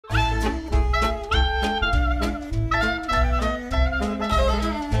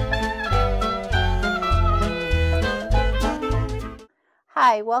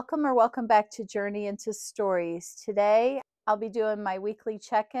Hi, welcome back to Journey into Stories. Today, I'll be doing my weekly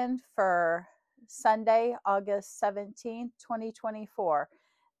check-in for Sunday, August 17th, 2024.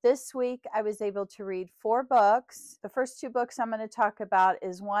 This week, I was able to read 4 books. The first 2 books I'm going to talk about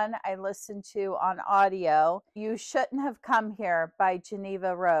is one I listened to on audio, You Shouldn't Have Come Here by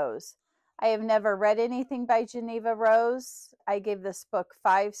Geneva Rose. I have never read anything by Geneva Rose. I gave this book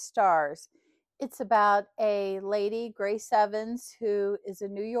 5 stars. It's about a lady, Grace Evans, who is a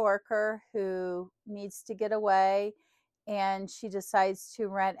New Yorker who needs to get away, and she decides to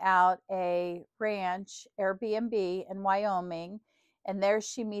rent out a ranch, Airbnb, in Wyoming. And there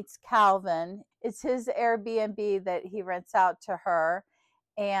she meets Calvin. It's his Airbnb that he rents out to her.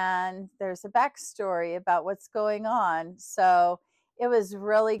 And there's a backstory about what's going on. So it was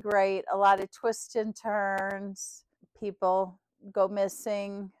really great. A lot of twists and turns. People go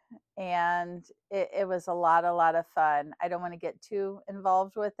missing, and it was a lot of fun. I don't want to get too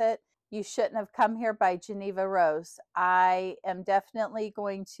involved with it. You Shouldn't Have Come Here by Geneva Rose. I am definitely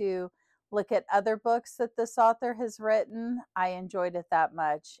going to look at other books that this author has written. I enjoyed it that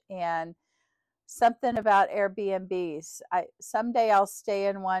much. And something about Airbnbs. Someday I'll stay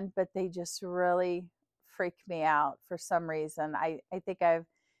in one, but they just really freak me out for some reason. I think I've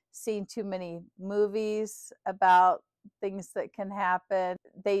seen too many movies about things that can happen.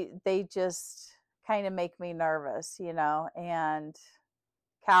 They just kind of make me nervous, and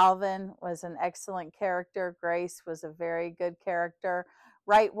Calvin was an excellent character. Grace was a very good character.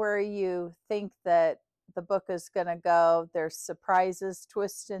 Right where you think that the book is going to go, there's surprises,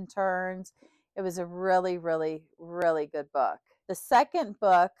 twists and turns. It was a really good book. The second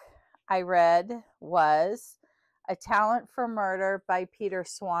book I read was A Talent for Murder by Peter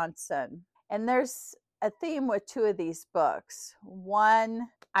Swanson. And there's a theme with 2 of these books. One,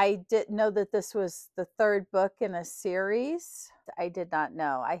 I didn't know that this was the 3rd book in a series. I did not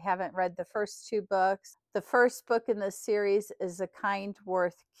know. I haven't read the first 2 books. The first book in the series is A Kind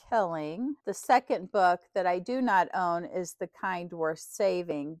Worth Killing. The second book that I do not own is The Kind Worth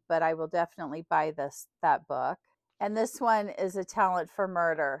Saving, but I will definitely buy that book. And this one is A Talent for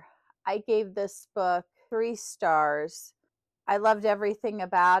Murder. I gave this book 3 stars. I loved everything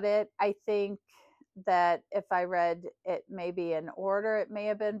about it. I think that if I read it maybe in order, it may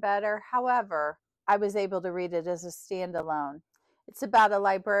have been better. However, I was able to read it as a standalone. It's about a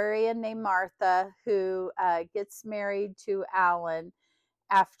librarian named Martha who gets married to Alan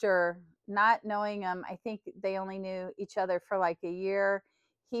after not knowing him. I think they only knew each other for like a year.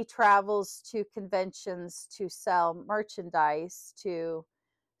 He travels to conventions to sell merchandise to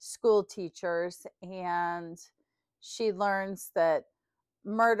school teachers, and she learns that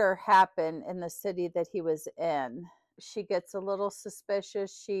murder happened in the city that he was in. She gets a little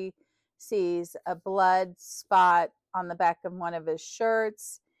suspicious. She sees a blood spot on the back of one of his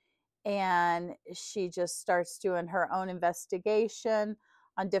shirts, and she just starts doing her own investigation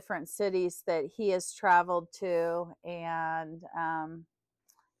on different cities that he has traveled to, and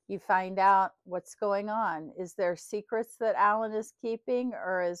you find out what's going on. Is there secrets that Alan is keeping,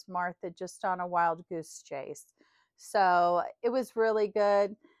 or is Martha just on a wild goose chase? So it was really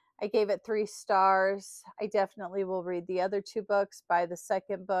good. I gave it 3 stars. I definitely will read the other 2 books, buy the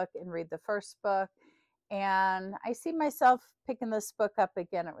second book, and read the first book. And I see myself picking this book up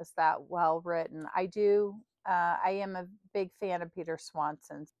again. It was that well written. I am a big fan of Peter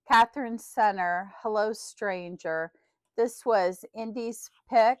Swanson's. Catherine Center, Hello Stranger. This was Indy's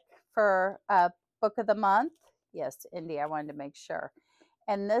pick for Book of the Month. Yes, Indy, I wanted to make sure.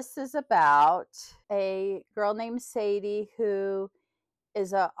 And this is about a girl named Sadie who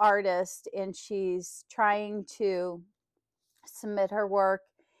is an artist, and she's trying to submit her work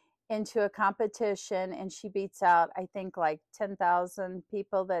into a competition, and she beats out, I think, like 10,000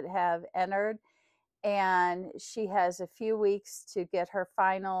 people that have entered. And she has a few weeks to get her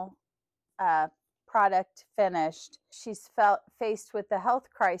final product finished. She's faced with the health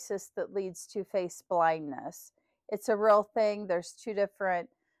crisis that leads to face blindness. It's a real thing. There's 2 different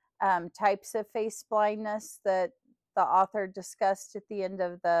types of face blindness that the author discussed at the end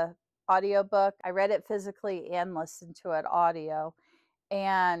of the audiobook. I read it physically and listened to it audio,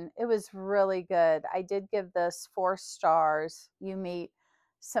 and it was really good. I did give this 4 stars. You meet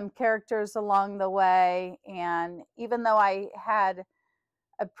some characters along the way, and even though I had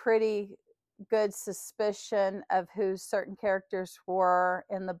a pretty good suspicion of who certain characters were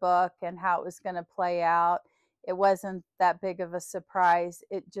in the book and how it was going to play out, it wasn't that big of a surprise.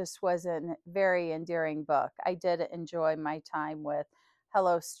 It just was a very endearing book. I did enjoy my time with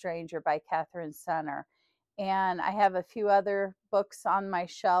Hello Stranger by Catherine Center. And I have a few other books on my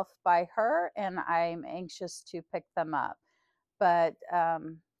shelf by her, and I'm anxious to pick them up. but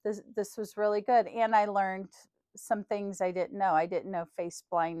this was really good, and I learned some things I didn't know. I didn't know face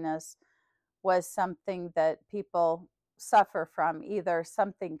blindness was something that people suffer from. Either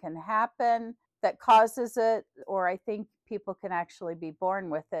something can happen that causes it, or I think people can actually be born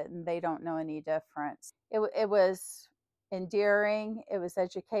with it and they don't know any difference. It was endearing, it was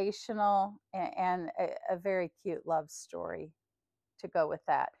educational, and a very cute love story to go with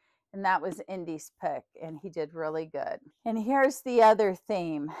that. And that was Indy's pick, and he did really good. And here's the other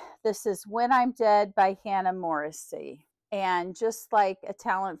theme. This is When I'm Dead by Hannah Morrissey. And just like A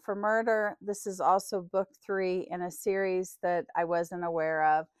Talent for Murder, this is also book 3 in a series that I wasn't aware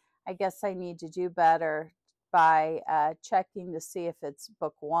of. I guess I need to do better by checking to see if it's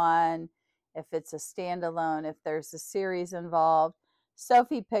book 1, if it's a standalone, if there's a series involved.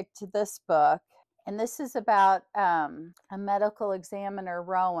 Sophie picked this book, and this is about a medical examiner,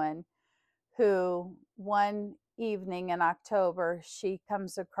 Rowan, who one evening in October, she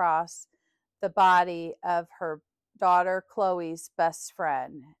comes across the body of her daughter Chloe's best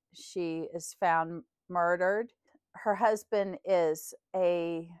friend. She is found murdered. Her husband is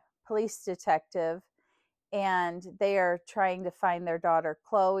a police detective, and they are trying to find their daughter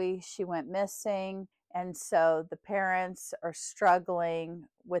Chloe. She went missing, and so the parents are struggling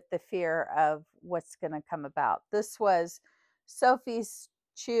with the fear of what's going to come about. This was Sophie's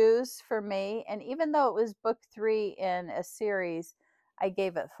choose for me, and even though it was book 3 in a series, I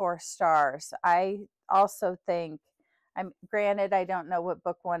gave it 4 stars. I also think, I'm granted I don't know what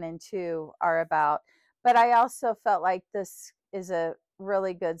book 1 and 2 are about, but I also felt like this is a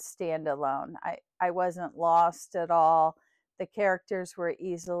really good standalone. I wasn't lost at all. The characters were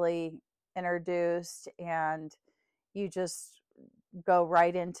easily introduced, and you just go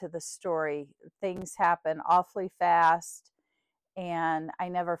right into the story. Things happen awfully fast, and I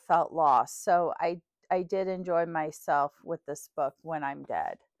never felt lost. So I did enjoy myself with this book, When I'm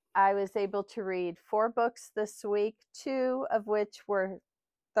Dead. I was able to read 4 books this week, 2 of which were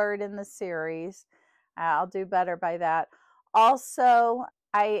third in the series. I'll do better by that. Also,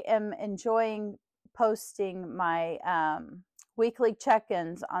 I am enjoying posting my weekly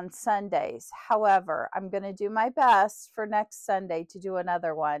check-ins on Sundays. However, I'm going to do my best for next Sunday to do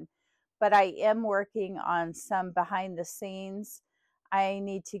another one, but I am working on some behind the scenes. I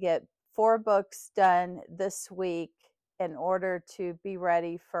need to get 4 books done this week in order to be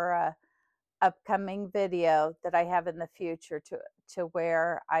ready for a upcoming video that I have in the future to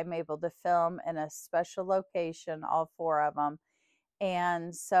where I'm able to film in a special location, all 4 of them.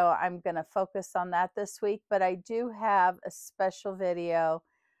 And so I'm going to focus on that this week, but I do have a special video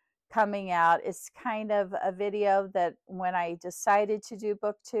coming out. It's kind of a video that when I decided to do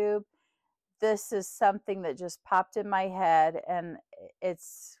BookTube, this is something that just popped in my head, and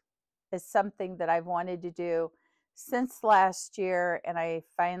it's something that I've wanted to do since last year, and I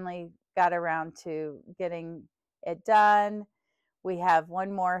finally got around to getting it done. We have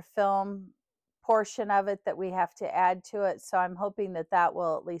one more film portion of it that we have to add to it, so I'm hoping that that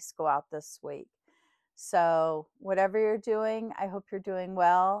will at least go out this week. So whatever you're doing, I hope you're doing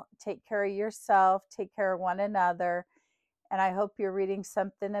well. Take care of yourself, take care of one another, and I hope you're reading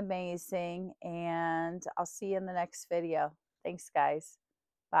something amazing, and I'll see you in the next video. Thanks, guys.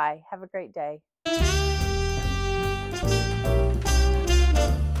 Bye. Have a great day.